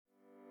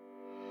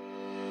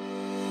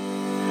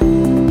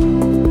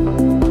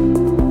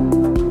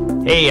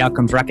Hey,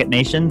 Outcomes Rocket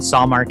Nation,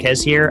 Saul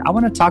Marquez here. I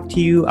want to talk to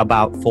you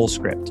about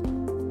FullScript.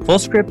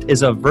 FullScript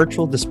is a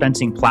virtual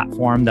dispensing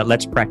platform that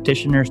lets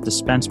practitioners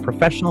dispense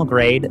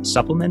professional-grade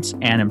supplements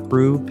and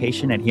improve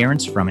patient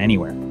adherence from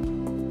anywhere.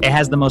 It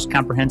has the most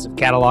comprehensive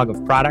catalog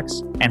of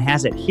products and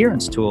has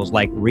adherence tools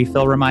like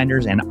refill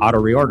reminders and auto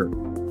reorder.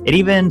 It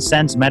even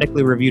sends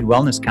medically reviewed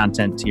wellness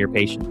content to your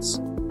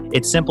patients.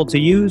 It's simple to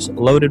use,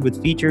 loaded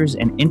with features,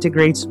 and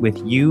integrates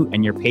with you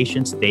and your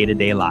patients'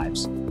 day-to-day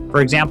lives. For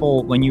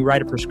example, when you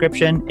write a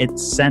prescription,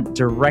 it's sent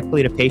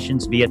directly to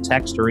patients via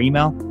text or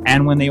email,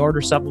 and when they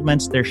order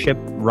supplements, they're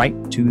shipped right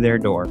to their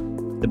door.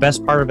 The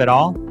best part of it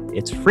all,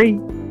 it's free.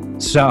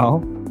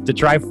 So, to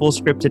try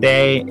FullScript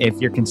today,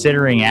 if you're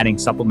considering adding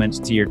supplements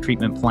to your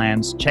treatment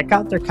plans, check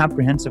out their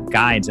comprehensive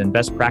guides and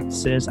best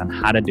practices on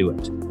how to do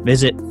it.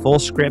 Visit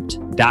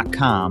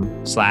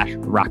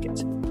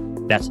fullscript.com/rocket.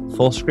 That's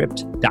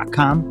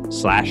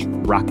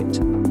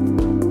fullscript.com/rocket.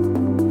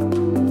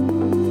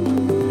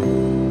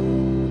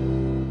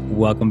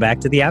 Welcome back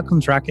to the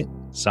Outcomes Rocket.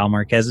 Saul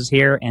Marquez is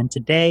here, and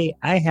today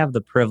I have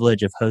the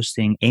privilege of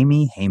hosting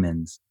Amy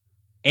Heymans.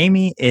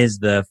 Amy is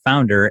the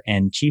founder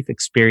and chief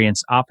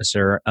experience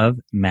officer of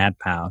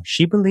MadPow.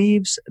 She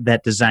believes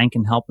that design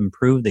can help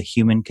improve the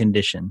human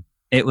condition.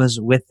 It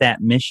was with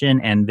that mission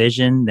and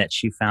vision that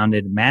she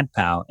founded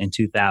MadPow in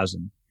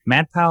 2000.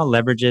 MadPow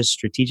leverages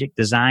strategic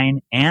design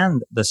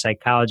and the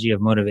psychology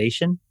of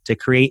motivation to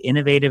create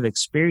innovative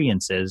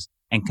experiences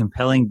and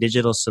compelling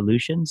digital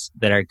solutions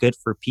that are good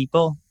for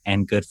people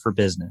and good for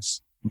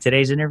business. In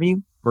today's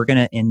interview, we're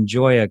going to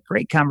enjoy a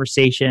great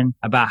conversation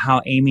about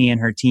how Amy and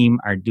her team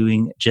are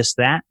doing just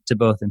that to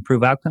both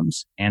improve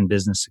outcomes and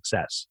business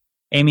success.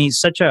 Amy,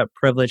 such a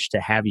privilege to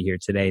have you here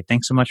today.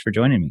 Thanks so much for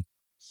joining me.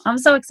 I'm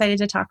so excited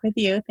to talk with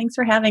you. Thanks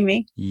for having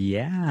me.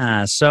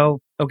 Yeah. So,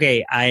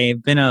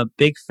 I've been a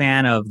big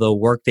fan of the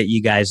work that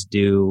you guys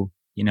do,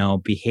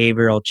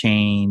 behavioral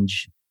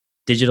change,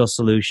 digital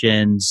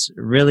solutions,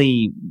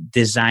 really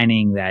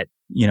designing that,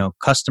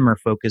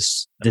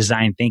 customer-focused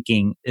design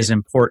thinking is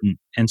important.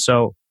 And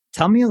so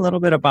tell me a little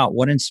bit about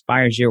what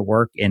inspires your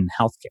work in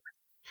healthcare.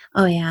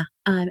 Oh, yeah,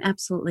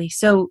 absolutely.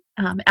 So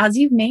as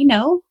you may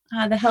know,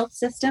 the health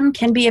system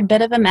can be a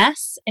bit of a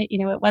mess.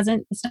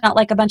 It's not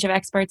like a bunch of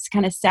experts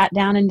kind of sat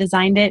down and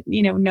designed it,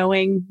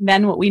 knowing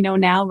then what we know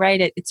now, right?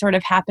 It sort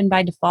of happened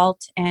by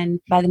default and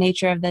by the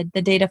nature of the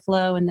data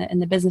flow and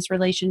the business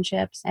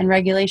relationships and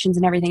regulations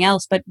and everything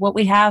else. But what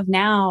we have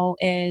now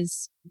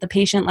is the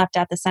patient left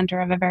at the center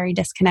of a very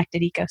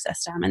disconnected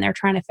ecosystem, and they're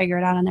trying to figure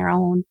it out on their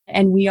own.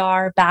 And we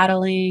are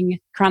battling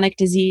chronic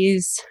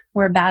disease.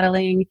 We're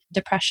battling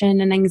depression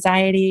and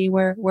anxiety.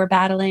 We're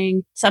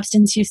battling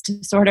substance use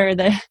disorder.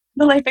 The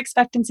life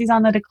expectancy is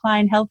on the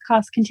decline. Health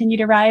costs continue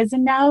to rise.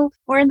 And now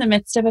we're in the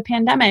midst of a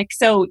pandemic.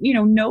 So,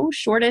 no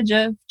shortage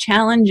of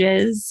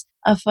challenges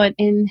afoot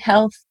in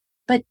health,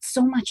 but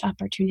so much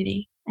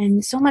opportunity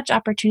and so much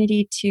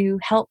opportunity to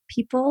help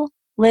people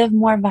live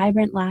more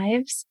vibrant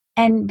lives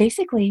and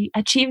basically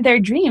achieve their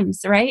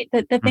dreams, right?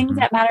 The things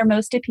that matter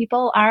most to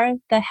people are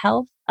the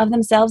health of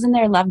themselves and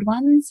their loved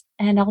ones,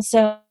 and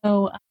also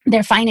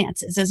their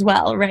finances as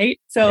well, right?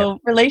 So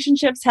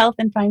relationships, health,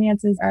 and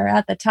finances are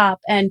at the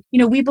top. And,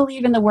 we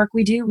believe in the work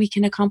we do, we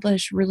can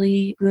accomplish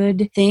really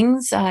good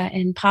things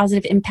and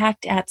positive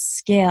impact at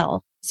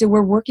scale. So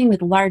we're working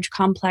with large,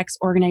 complex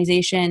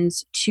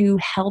organizations to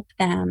help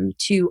them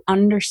to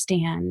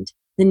understand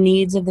the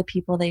needs of the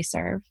people they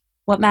serve.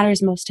 What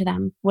matters most to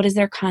them? What is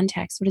their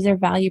context? What is their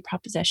value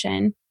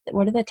proposition?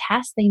 What are the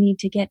tasks they need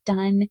to get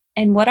done?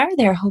 And what are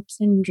their hopes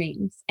and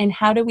dreams? And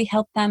how do we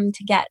help them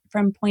to get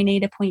from point A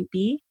to point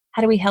B?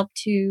 How do we help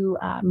to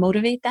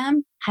motivate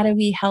them? How do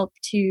we help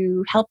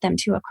them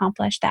to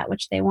accomplish that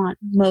which they want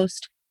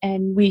most?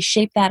 And we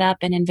shape that up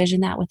and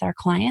envision that with our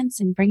clients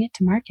and bring it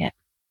to market.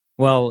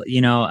 Well,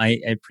 I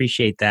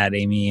appreciate that,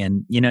 Amy.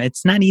 And,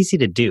 it's not easy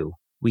to do.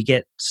 We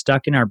get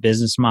stuck in our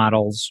business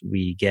models.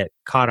 We get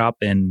caught up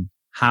in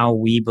how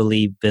we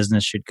believe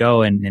business should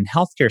go. And in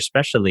healthcare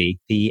especially,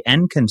 the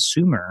end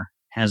consumer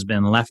has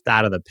been left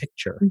out of the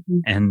picture.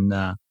 And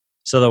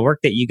so the work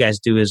that you guys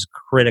do is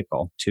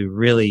critical to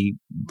really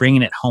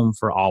bringing it home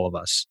for all of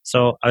us.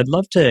 So I'd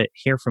love to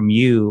hear from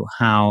you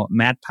how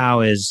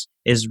MadPow is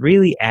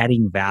really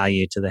adding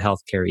value to the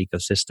healthcare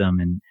ecosystem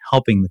and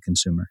helping the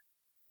consumer.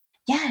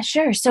 Yeah,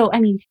 sure. So,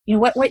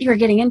 what you're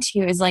getting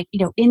into is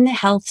in the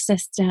health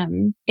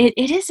system, it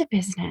is a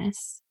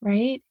business,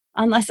 right?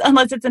 Unless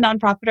it's a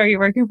nonprofit or you're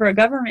working for a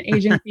government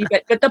agency.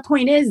 But the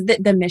point is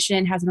that the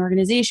mission has an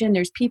organization,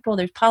 there's people,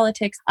 there's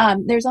politics,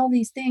 there's all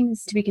these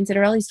things to be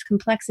considered, all these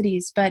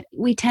complexities, but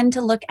we tend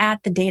to look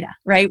at the data,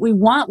 right? We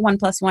want 1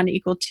 + 1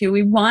 = 2.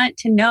 We want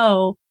to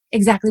know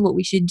exactly what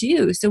we should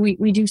do. So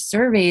we do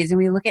surveys and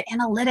we look at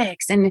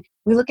analytics and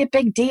we look at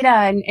big data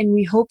and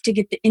we hope to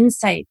get the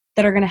insight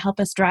that are going to help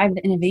us drive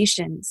the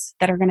innovations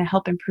that are going to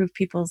help improve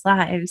people's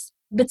lives.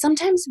 But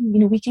sometimes,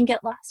 we can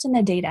get lost in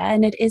the data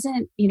and it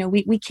isn't,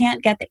 we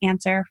can't get the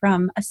answer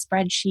from a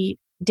spreadsheet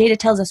data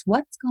tells us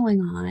what's going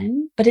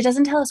on, but it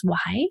doesn't tell us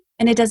why.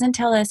 And it doesn't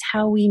tell us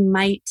how we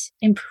might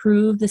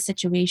improve the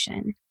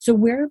situation. So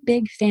we're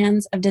big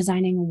fans of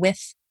designing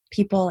with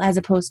people as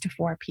opposed to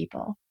for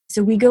people.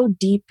 So we go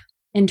deep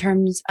in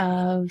terms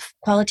of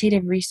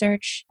qualitative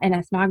research and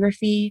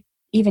ethnography.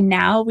 Even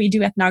now we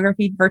do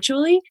ethnography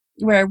virtually,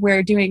 where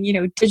we're doing,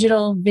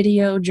 digital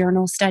video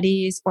journal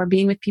studies or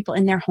being with people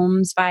in their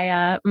homes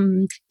via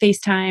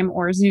FaceTime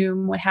or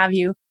Zoom, what have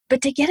you.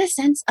 But to get a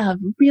sense of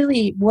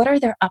really what are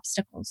their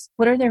obstacles,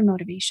 what are their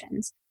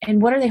motivations,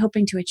 and what are they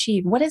hoping to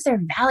achieve? What is their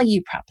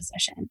value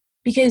proposition?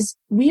 Because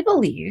we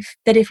believe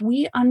that if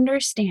we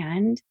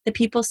understand the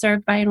people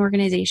served by an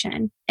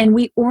organization and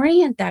we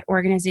orient that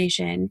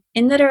organization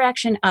in the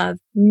direction of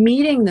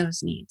meeting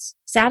those needs,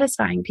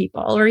 satisfying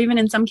people, or even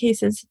in some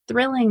cases,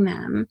 thrilling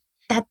them,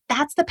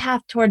 that's the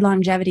path toward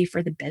longevity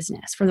for the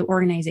business, for the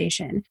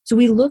organization. So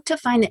we look to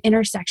find the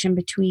intersection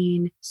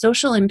between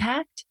social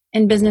impact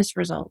and business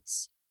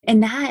results.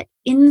 And that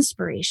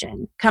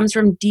inspiration comes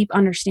from deep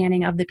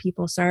understanding of the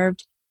people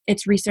served.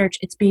 It's research,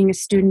 it's being a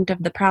student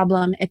of the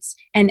problem. It's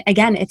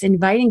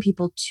inviting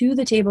people to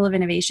the table of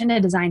innovation to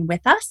design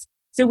with us.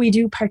 So we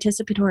do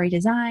participatory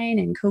design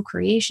and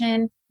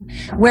co-creation,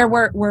 where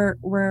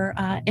we're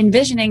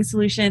envisioning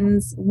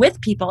solutions with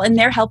people, and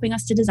they're helping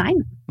us to design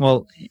them.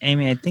 Well,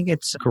 Amy, I think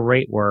it's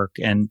great work.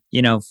 And,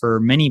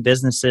 for many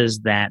businesses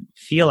that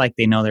feel like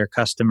they know their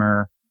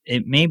customer,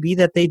 it may be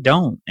that they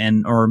don't,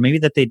 or maybe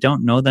that they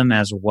don't know them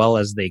as well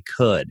as they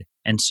could.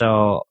 And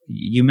so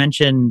you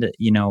mentioned,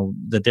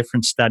 the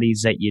different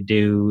studies that you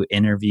do,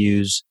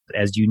 interviews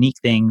as unique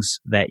things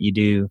that you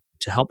do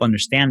to help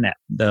understand that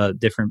the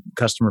different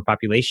customer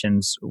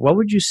populations. What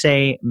would you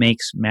say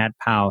makes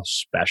MadPow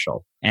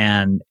special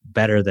and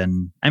better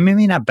than,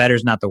 maybe not better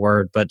is not the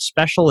word, but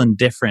special and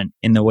different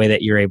in the way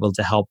that you're able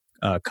to help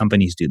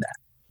companies do that?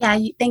 Yeah,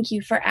 thank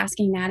you for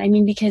asking that.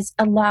 Because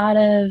a lot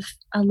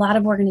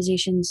of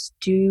organizations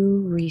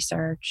do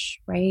research,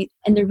 right?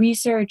 And the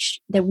research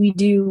that we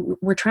do,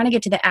 we're trying to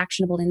get to the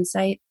actionable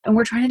insight, and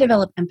we're trying to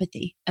develop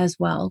empathy as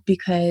well,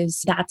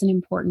 because that's an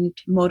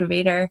important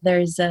motivator.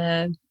 There's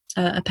a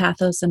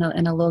pathos and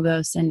a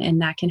logos,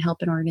 and that can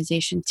help an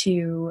organization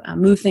to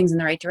move things in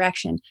the right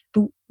direction.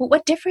 But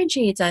what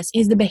differentiates us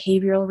is the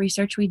behavioral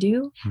research we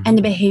do and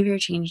the behavior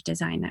change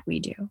design that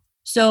we do.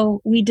 So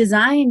we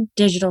design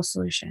digital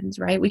solutions,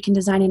 right? We can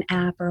design an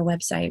app or a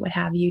website, what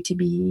have you, to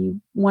be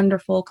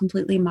wonderful,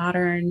 completely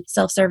modern,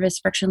 self-service,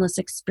 frictionless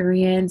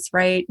experience,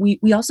 right? We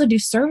also do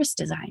service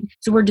design.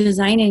 So we're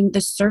designing the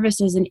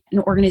services an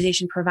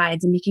organization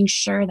provides and making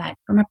sure that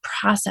from a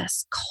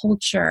process,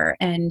 culture,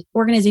 and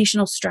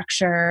organizational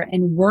structure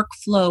and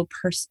workflow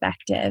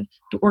perspective,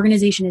 the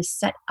organization is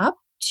set up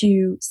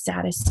to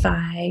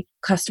satisfy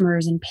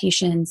customers and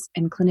patients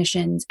and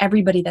clinicians,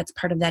 everybody that's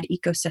part of that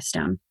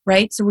ecosystem,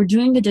 right? So we're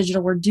doing the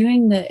digital, we're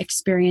doing the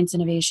experience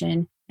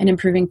innovation and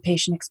improving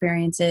patient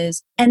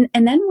experiences. And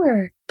then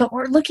we're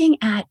looking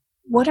at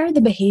what are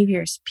the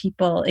behaviors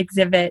people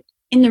exhibit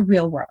in the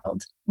real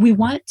world. We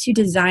want to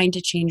design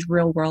to change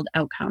real world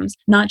outcomes,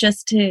 not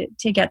just to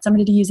get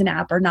somebody to use an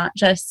app, or not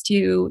just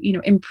to,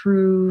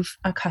 improve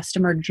a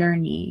customer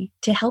journey,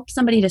 to help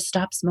somebody to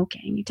stop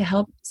smoking, to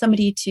help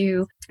somebody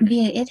to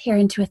be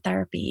adherent to a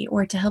therapy,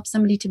 or to help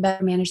somebody to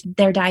better manage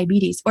their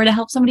diabetes, or to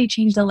help somebody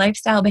change the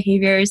lifestyle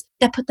behaviors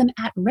that put them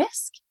at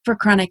risk for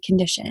chronic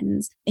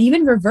conditions,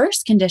 even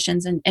reverse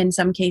conditions in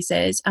some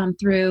cases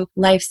through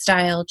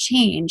lifestyle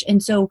change.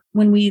 And so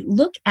when we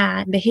look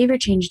at behavior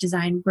change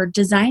design, we're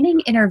designing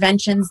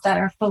interventions that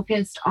are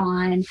focused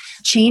on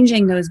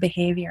changing those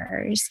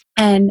behaviors.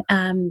 And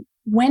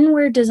when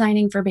we're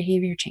designing for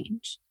behavior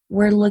change,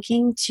 we're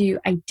looking to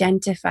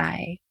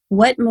identify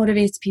what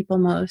motivates people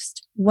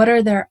most, what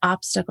are their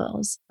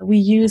obstacles. We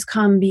use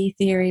COM-B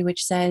theory,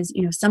 which says,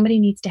 somebody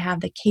needs to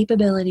have the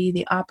capability,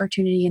 the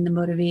opportunity, and the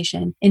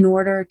motivation in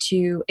order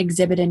to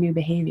exhibit a new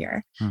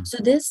behavior. So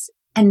this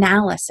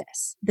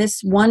analysis,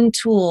 this one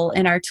tool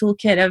in our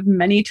toolkit of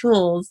many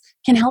tools,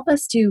 can help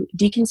us to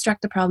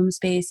deconstruct the problem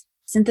space,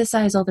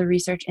 synthesize all the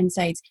research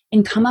insights,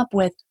 and come up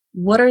with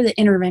what are the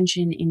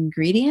intervention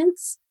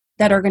ingredients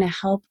that are going to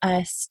help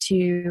us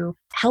to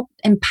help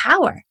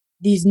empower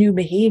these new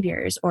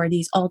behaviors or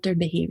these altered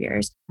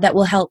behaviors that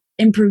will help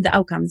improve the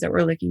outcomes that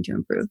we're looking to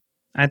improve.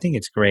 I think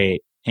it's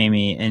great,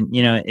 Amy. And,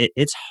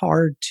 it's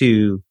hard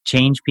to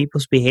change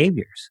people's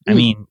behaviors. Can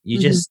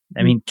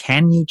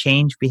you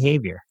change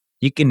behavior?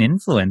 You can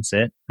influence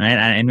it, right?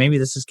 And maybe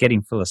this is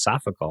getting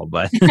philosophical,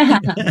 but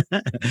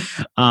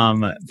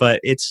but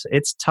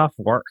it's tough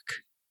work.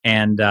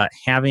 And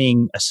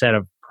having a set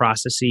of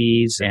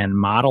processes and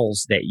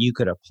models that you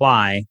could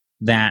apply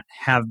that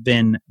have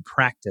been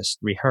practiced,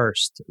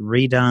 rehearsed,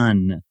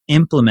 redone,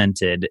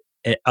 implemented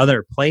at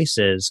other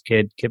places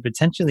could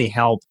potentially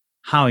help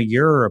how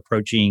you're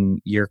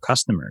approaching your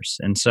customers.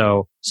 And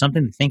so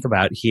something to think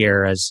about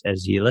here as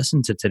you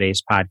listen to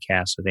today's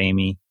podcast with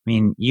Amy.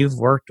 You've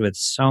worked with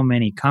so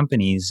many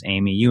companies,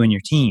 Amy, you and your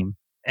team.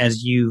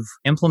 As you've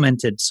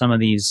implemented some of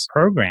these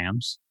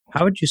programs,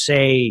 how would you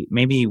say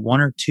maybe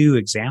one or two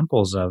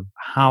examples of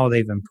how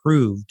they've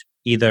improved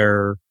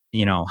either,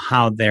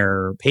 how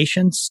their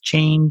patients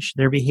change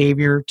their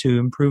behavior to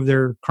improve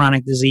their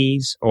chronic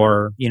disease,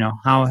 or,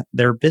 how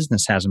their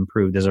business has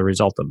improved as a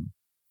result of them.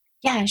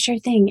 Yeah, sure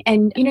thing.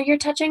 And, you're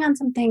touching on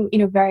something,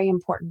 very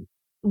important.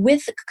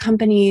 With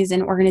companies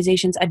and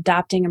organizations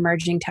adopting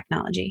emerging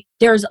technology,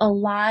 there's a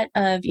lot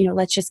of,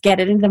 let's just get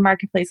it into the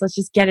marketplace. Let's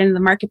just get it into the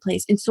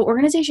marketplace. And so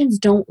organizations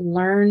don't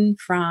learn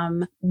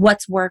from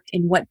what's worked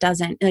and what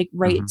doesn't,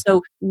 right? Mm-hmm.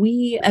 So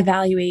we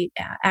evaluate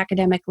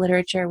academic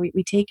literature.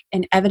 We take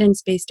an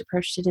evidence-based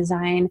approach to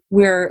design.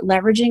 We're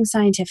leveraging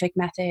scientific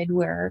method.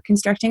 We're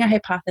constructing a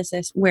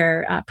hypothesis.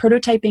 We're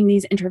prototyping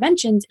these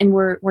interventions, and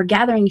we're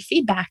gathering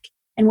feedback,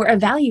 and we're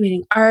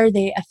evaluating, are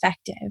they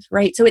effective,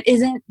 right? So it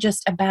isn't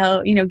just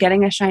about,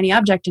 getting a shiny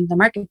object into the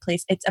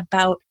marketplace. It's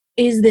about,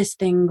 is this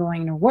thing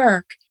going to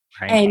work?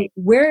 Right. And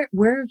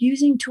we're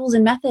using tools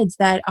and methods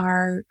that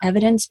are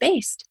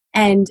evidence-based,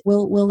 and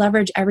we'll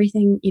leverage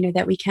everything,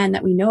 that we can,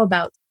 that we know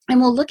about. And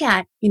we'll look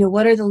at,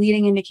 what are the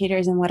leading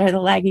indicators and what are the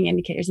lagging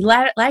indicators.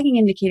 The lagging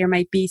indicator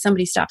might be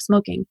somebody stopped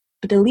smoking,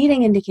 but the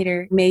leading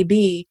indicator may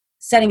be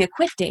setting a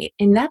quit date.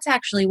 And that's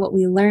actually what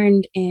we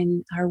learned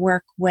in our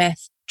work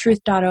with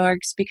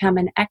Truth.org's Become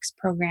an X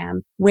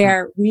program,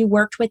 where we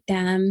worked with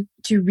them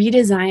to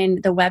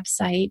redesign the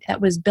website that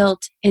was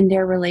built in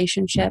their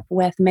relationship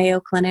with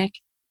Mayo Clinic,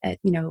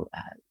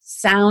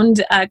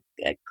 sound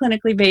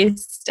clinically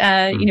based,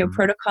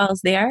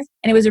 protocols there.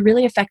 And it was a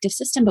really effective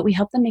system, but we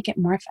helped them make it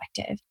more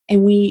effective.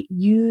 And we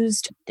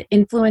used the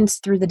influence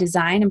through the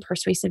design and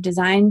persuasive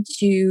design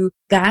to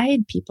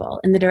guide people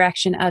in the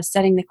direction of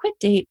setting the quit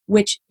date,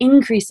 which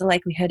increased the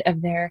likelihood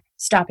of their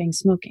stopping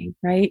smoking,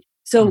 right?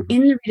 So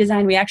in the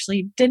redesign, we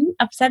actually didn't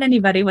upset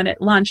anybody when it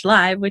launched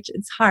live, which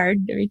is hard.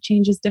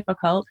 Change is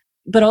difficult,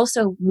 but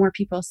also more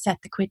people set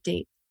the quit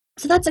date.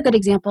 So that's a good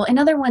example.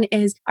 Another one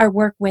is our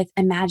work with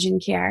Imagine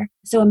Care.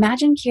 So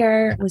Imagine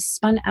Care was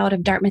spun out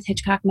of Dartmouth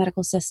Hitchcock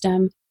Medical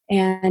System,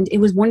 and it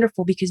was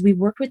wonderful because we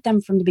worked with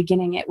them from the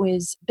beginning. It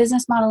was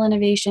business model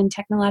innovation,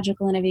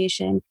 technological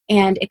innovation,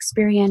 and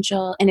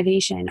experiential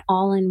innovation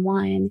all in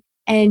one.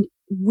 And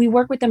we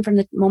worked with them from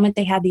the moment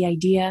they had the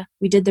idea.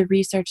 We did the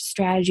research,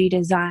 strategy,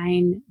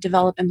 design,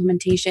 develop,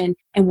 implementation,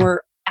 and we're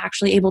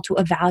actually able to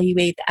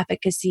evaluate the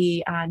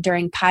efficacy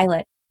during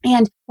pilot.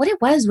 And what it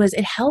was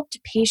it helped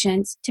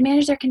patients to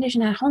manage their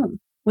condition at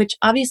home, which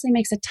obviously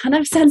makes a ton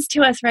of sense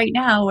to us right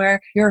now, where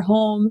your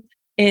home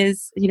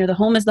is, the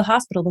home is the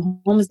hospital, the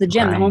home is the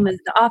gym, Right. The home is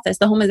the office,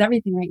 the home is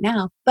everything right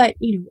now. But,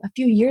 a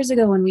few years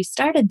ago when we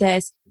started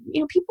this,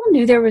 people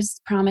knew there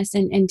was promise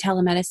in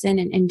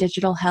telemedicine and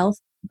digital health.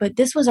 But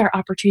this was our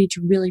opportunity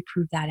to really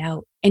prove that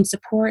out and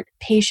support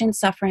patients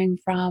suffering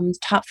from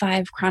top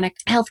 5 chronic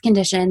health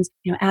conditions,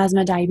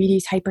 asthma,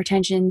 diabetes,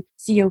 hypertension,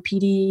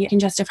 COPD,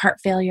 congestive heart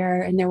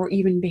failure, and there were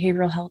even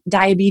behavioral health,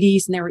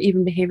 diabetes, and there were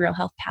even behavioral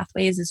health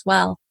pathways as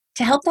well,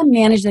 to help them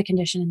manage the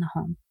condition in the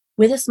home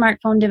with a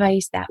smartphone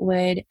device that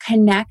would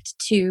connect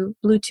to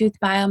Bluetooth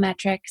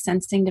biometric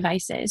sensing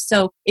devices.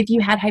 So if you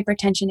had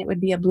hypertension, it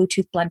would be a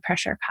Bluetooth blood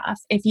pressure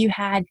cuff. If you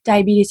had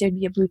diabetes, it would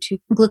be a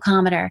Bluetooth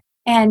glucometer.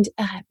 And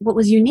what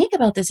was unique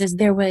about this is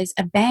there was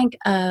a bank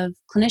of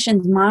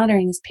clinicians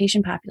monitoring this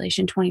patient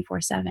population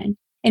 24/7.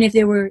 And if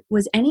there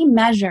was any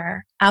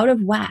measure out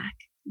of whack,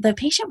 the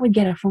patient would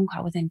get a phone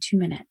call within 2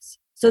 minutes.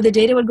 So the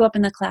data would go up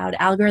in the cloud,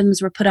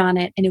 algorithms were put on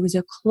it, and it was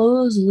a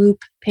closed loop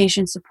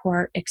patient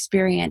support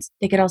experience.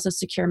 They could also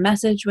secure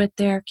message with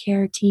their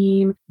care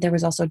team. There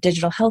was also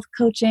digital health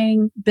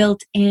coaching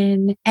built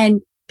in,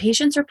 and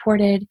patients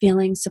reported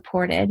feeling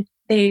supported.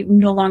 They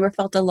no longer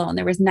felt alone.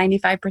 There was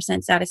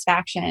 95%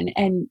 satisfaction,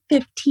 and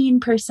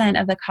 15%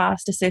 of the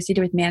cost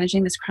associated with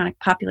managing this chronic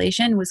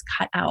population was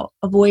cut out.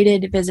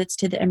 Avoided visits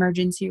to the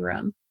emergency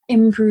room,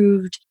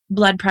 improved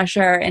blood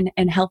pressure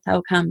and health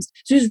outcomes.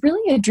 So it was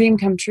really a dream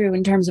come true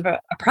in terms of a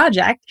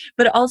project,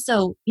 but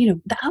also,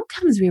 the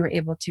outcomes we were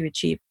able to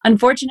achieve.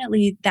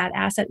 Unfortunately, that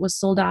asset was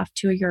sold off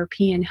to a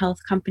European health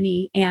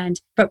company.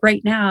 But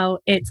right now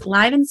it's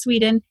live in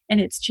Sweden and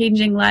it's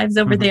changing lives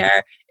over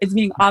there. It's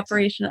being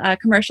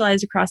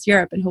commercialized across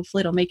Europe, and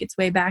hopefully it'll make its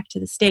way back to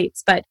the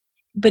States.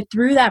 But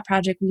through that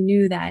project, we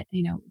knew that,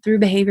 through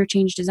behavior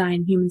change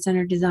design,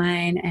 human-centered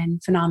design,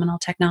 and phenomenal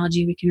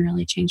technology, we can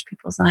really change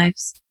people's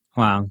lives.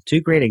 Wow.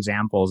 2 great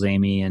examples,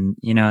 Amy. And,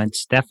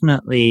 it's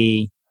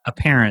definitely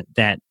apparent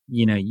that,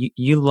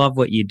 you love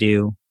what you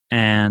do,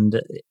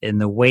 and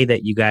the way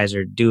that you guys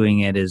are doing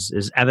it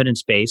is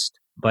evidence-based,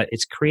 but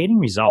it's creating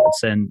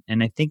results. And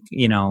I think,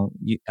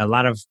 a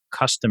lot of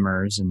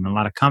customers and a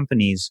lot of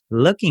companies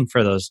looking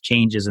for those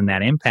changes and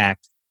that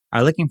impact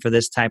are looking for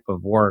this type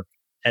of work.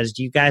 As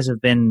you guys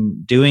have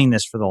been doing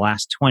this for the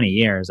last 20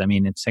 years, I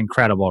mean, it's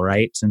incredible,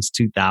 right? Since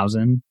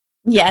 2000.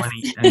 Yes.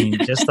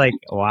 Just like,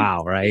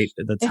 wow, right?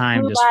 The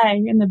time just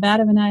in the bat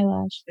of an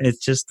eyelash.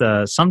 It's just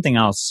something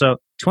else. So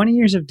 20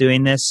 years of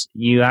doing this,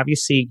 you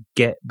obviously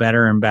get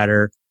better and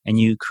better, and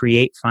you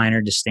create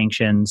finer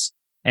distinctions.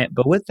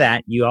 But with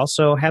that, you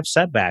also have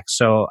setbacks.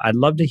 So I'd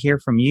love to hear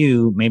from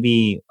you,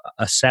 maybe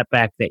a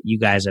setback that you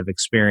guys have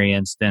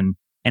experienced, and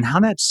how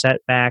that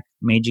setback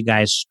made you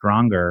guys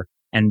stronger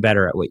and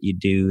better at what you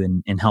do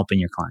and helping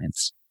your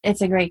clients?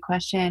 It's a great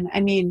question.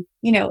 I mean,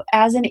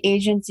 as an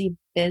agency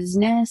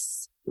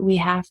business, we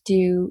have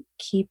to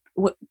keep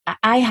what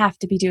I have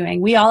to be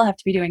doing. We all have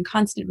to be doing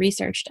constant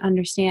research to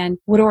understand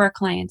what do our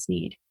clients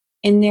need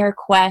in their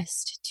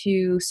quest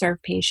to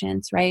serve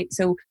patients, right?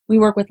 So we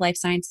work with life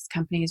sciences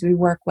companies, we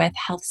work with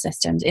health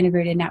systems,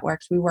 integrated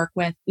networks, we work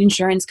with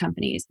insurance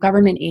companies,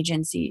 government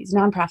agencies,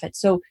 nonprofits.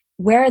 So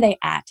where are they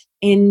at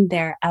in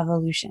their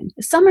evolution?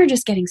 Some are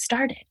just getting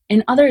started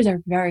and others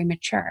are very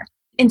mature.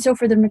 And so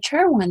for the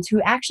mature ones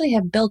who actually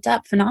have built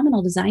up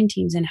phenomenal design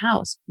teams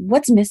in-house,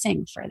 what's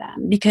missing for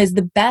them? Because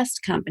the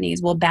best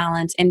companies will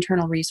balance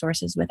internal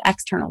resources with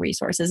external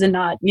resources and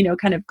not,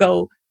 kind of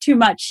go too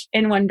much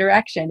in one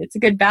direction. It's a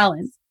good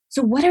balance.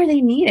 So what are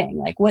they needing?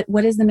 Like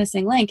what is the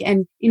missing link?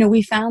 And,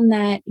 we found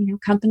that,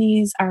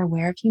 companies are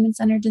aware of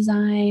human-centered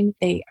design.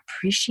 They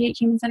appreciate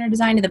human-centered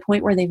design to the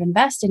point where they've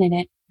invested in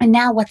it. And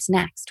now what's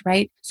next,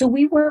 right? So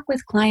we work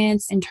with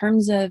clients in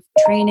terms of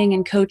training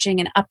and coaching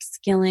and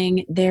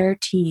upskilling their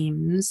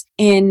teams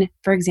in,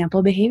 for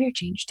example, behavior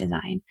change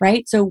design,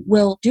 right? So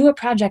we'll do a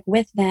project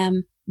with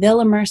them.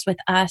 They'll immerse with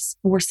us.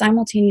 We're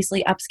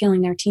simultaneously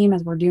upskilling their team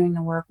as we're doing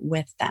the work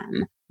with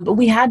them. But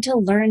we had to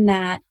learn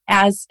that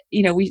as,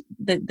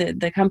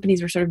 the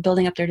companies were sort of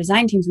building up their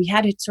design teams, we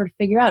had to sort of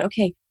figure out,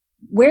 okay,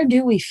 where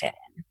do we fit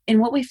in? And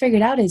what we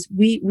figured out is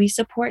we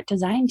support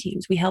design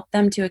teams. We help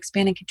them to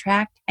expand and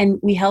contract, and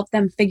we help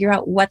them figure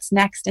out what's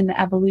next in the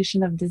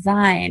evolution of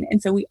design.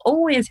 And so we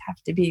always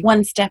have to be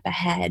one step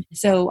ahead.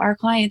 So our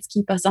clients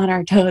keep us on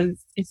our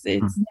toes. It's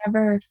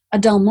never a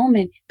dull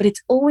moment, but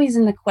it's always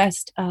in the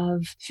quest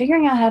of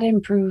figuring out how to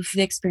improve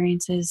the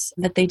experiences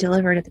that they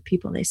deliver to the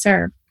people they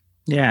serve.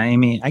 Yeah,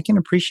 Amy, I can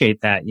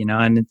appreciate that,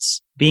 and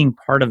it's being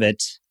part of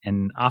it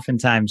and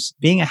oftentimes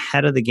being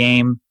ahead of the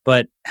game,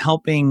 but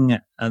helping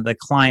the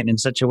client in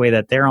such a way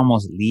that they're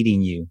almost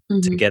leading you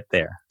to get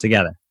there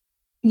together.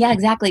 Yeah,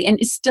 exactly. And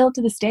still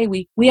to this day,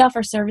 we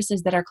offer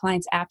services that our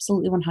clients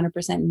absolutely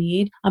 100%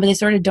 need, but they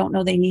sort of don't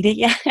know they need it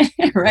yet,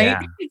 right?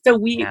 Yeah. So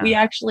we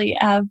actually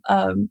have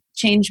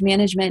change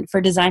management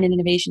for design and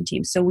innovation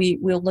teams. So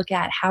we'll look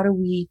at how do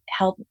we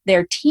help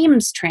their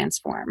teams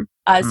transform.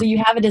 So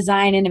you have a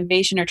design,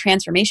 innovation, or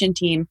transformation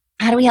team.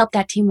 How do we help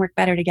that team work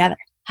better together?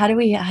 How do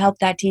we help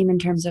that team in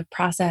terms of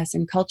process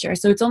and culture?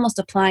 So it's almost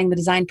applying the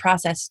design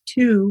process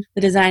to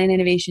the design and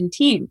innovation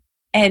team.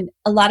 And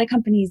a lot of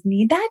companies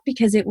need that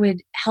because it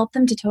would help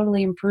them to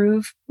totally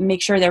improve,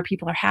 make sure their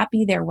people are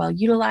happy, they're well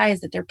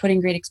utilized, that they're putting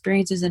great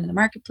experiences into the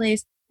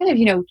marketplace,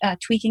 kind of,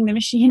 tweaking the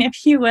machine,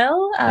 if you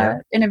will,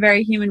 in a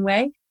very human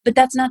way. But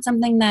that's not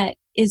something that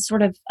is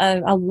sort of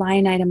a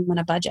line item on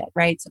a budget,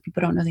 right? So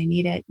people don't know they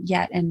need it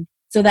yet. And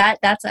so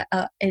that's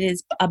it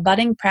is a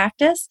budding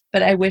practice,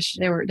 but I wish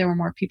there were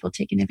more people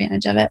taking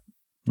advantage of it.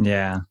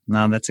 Yeah,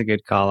 no, that's a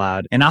good call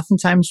out. And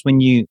oftentimes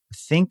when you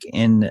think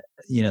in,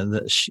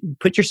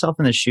 put yourself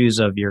in the shoes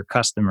of your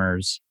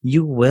customers,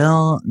 you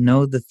will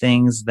know the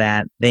things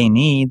that they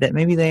need that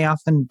maybe they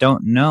often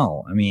don't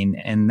know. I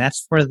mean, and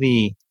that's where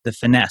the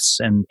finesse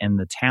and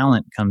the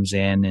talent comes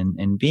in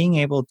and being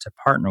able to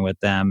partner with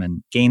them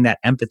and gain that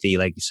empathy,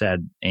 like you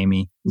said,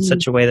 Amy, in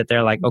such a way that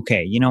they're like,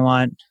 okay, you know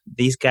what?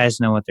 These guys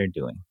know what they're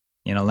doing.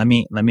 Let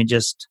me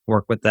just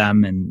work with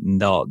them and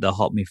they'll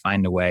help me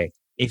find a way.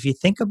 If you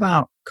think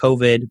about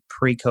COVID,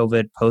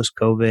 pre-COVID,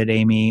 post-COVID,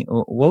 Amy,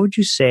 what would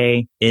you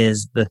say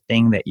is the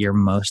thing that you're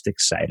most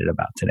excited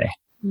about today?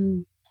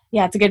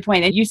 Yeah, it's a good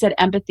point. And you said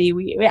empathy.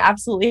 We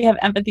absolutely have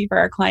empathy for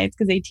our clients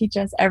because they teach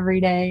us every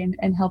day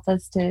and help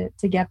us to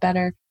get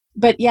better.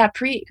 But yeah,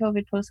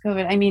 pre-COVID,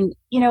 post-COVID, I mean,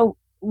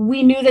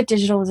 we knew that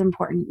digital was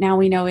important. Now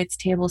we know it's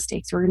table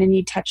stakes. We're going to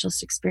need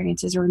touchless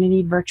experiences. We're going to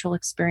need virtual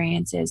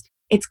experiences.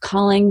 It's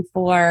calling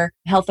for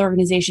health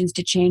organizations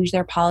to change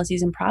their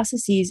policies and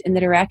processes in the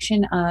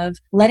direction of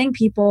letting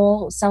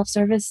people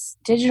self-service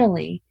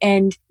digitally.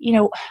 And,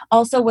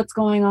 also what's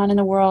going on in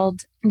the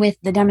world with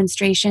the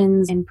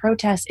demonstrations and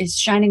protests is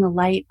shining a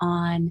light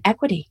on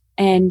equity.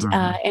 And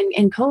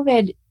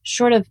COVID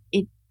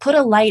it put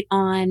a light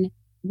on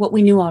what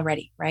we knew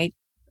already, right?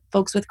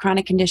 Folks with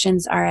chronic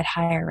conditions are at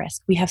higher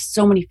risk. We have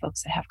so many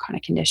folks that have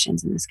chronic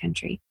conditions in this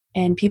country,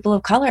 and people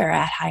of color are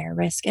at higher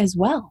risk as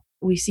well.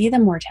 We see the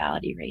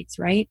mortality rates,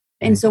 right?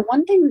 And so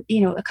one thing,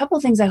 a couple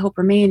of things I hope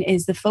remain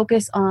is the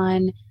focus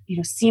on,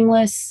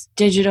 seamless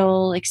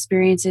digital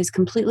experiences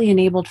completely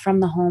enabled from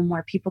the home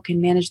where people can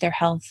manage their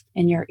health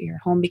and your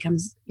home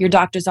becomes your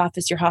doctor's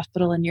office, your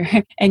hospital, and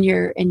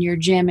your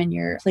gym and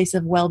your place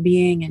of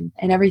well-being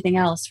and everything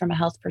else from a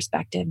health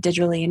perspective,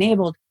 digitally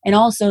enabled. And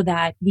also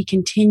that we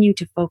continue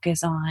to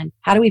focus on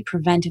how do we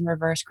prevent and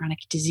reverse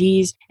chronic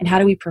disease and how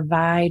do we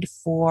provide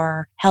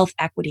for health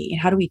equity and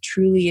how do we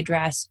truly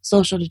address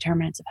social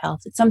determinants of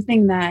health. It's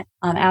something that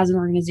as an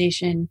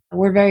organization,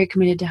 we're very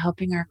committed to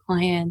helping our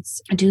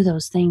clients do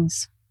those things.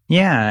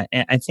 Yeah,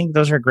 I think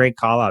those are great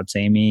call outs,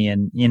 Amy.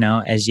 And,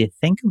 as you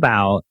think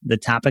about the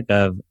topic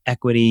of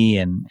equity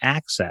and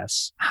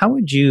access, how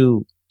would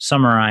you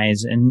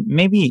summarize and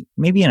maybe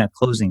in a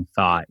closing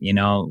thought,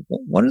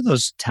 what are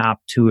those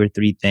top 2 or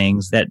 3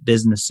 things that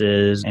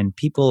businesses and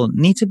people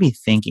need to be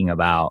thinking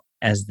about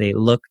as they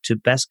look to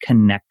best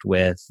connect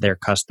with their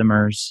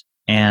customers,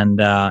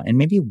 and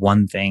maybe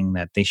one thing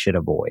that they should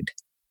avoid?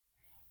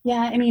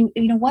 Yeah, I mean,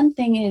 one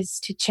thing is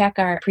to check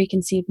our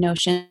preconceived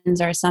notions,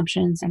 our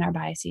assumptions, and our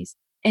biases.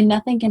 And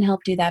nothing can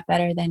help do that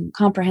better than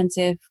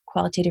comprehensive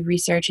qualitative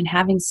research and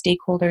having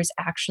stakeholders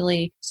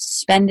actually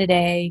spend a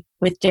day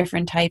with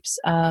different types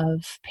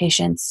of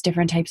patients,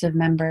 different types of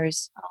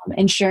members,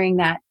 ensuring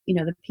that,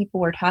 the people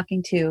we're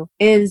talking to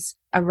is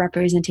a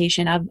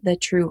representation of the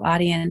true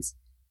audience.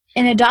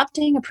 And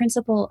adopting a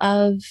principle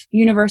of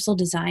universal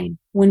design.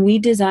 When we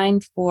design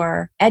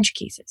for edge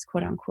cases,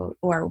 quote unquote,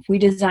 or if we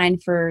design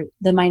for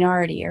the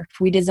minority, or if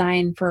we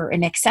design for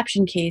an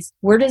exception case,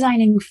 we're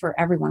designing for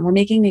everyone. We're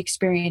making the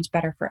experience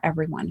better for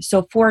everyone.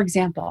 So for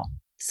example,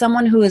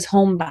 someone who is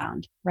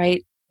homebound,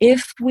 right?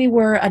 If we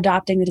were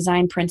adopting the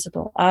design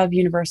principle of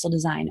universal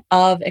design,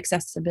 of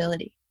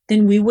accessibility,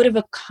 then we would have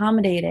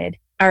accommodated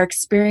our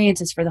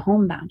experiences for the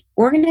homebound.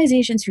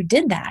 Organizations who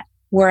did that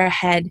were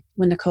ahead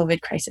when the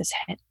COVID crisis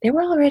hit. They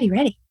were already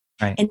ready.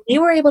 Right. And they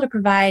were able to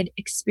provide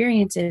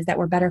experiences that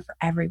were better for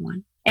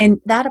everyone. And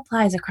that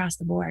applies across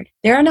the board.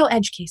 There are no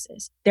edge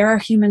cases. There are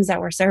humans that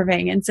we're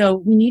serving. And so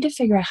we need to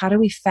figure out, how do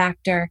we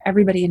factor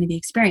everybody into the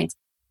experience?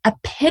 A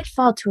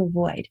pitfall to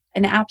avoid,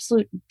 an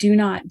absolute do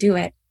not do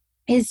it,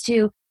 is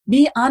to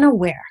be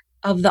unaware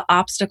of the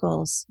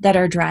obstacles that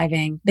are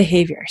driving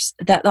behaviors,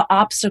 that the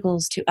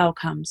obstacles to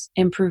outcomes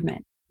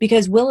improvement,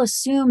 because we'll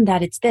assume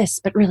that it's this,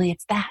 but really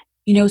it's that.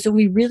 So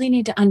we really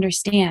need to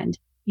understand,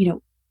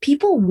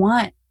 people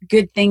want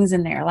good things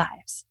in their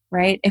lives,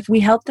 right? If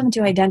we help them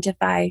to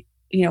identify,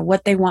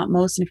 what they want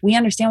most, and if we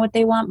understand what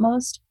they want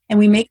most, and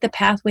we make the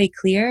pathway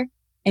clear,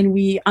 and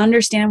we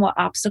understand what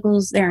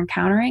obstacles they're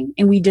encountering,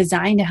 and we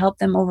design to help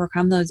them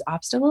overcome those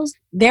obstacles,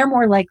 they're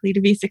more likely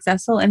to be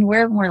successful, and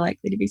we're more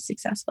likely to be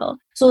successful.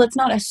 So let's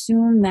not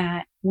assume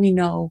that we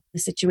know the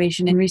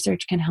situation, and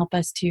research can help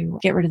us to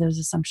get rid of those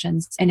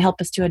assumptions and help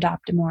us to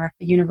adopt a more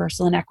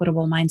universal and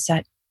equitable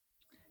mindset.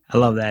 I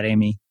love that,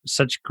 Amy.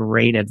 Such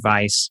great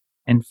advice.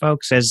 And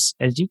folks, as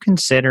you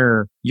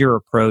consider your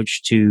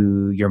approach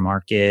to your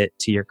market,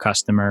 to your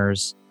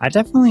customers, I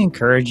definitely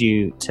encourage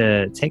you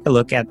to take a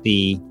look at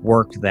the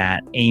work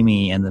that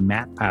Amy and the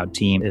MadPow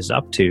team is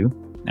up to.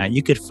 Now,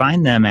 you could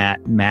find them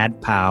at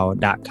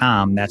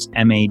madpow.com. That's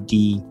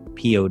MADPOW.com.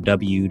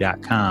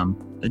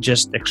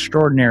 Just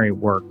extraordinary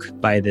work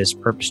by this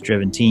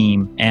purpose-driven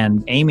team.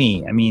 And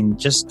Amy, I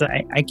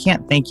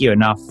can't thank you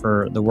enough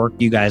for the work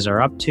you guys are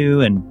up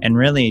to and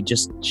really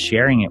just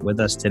sharing it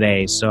with us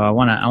today. So I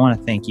want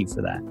to thank you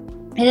for that.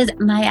 It is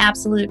my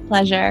absolute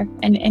pleasure,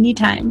 and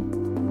anytime.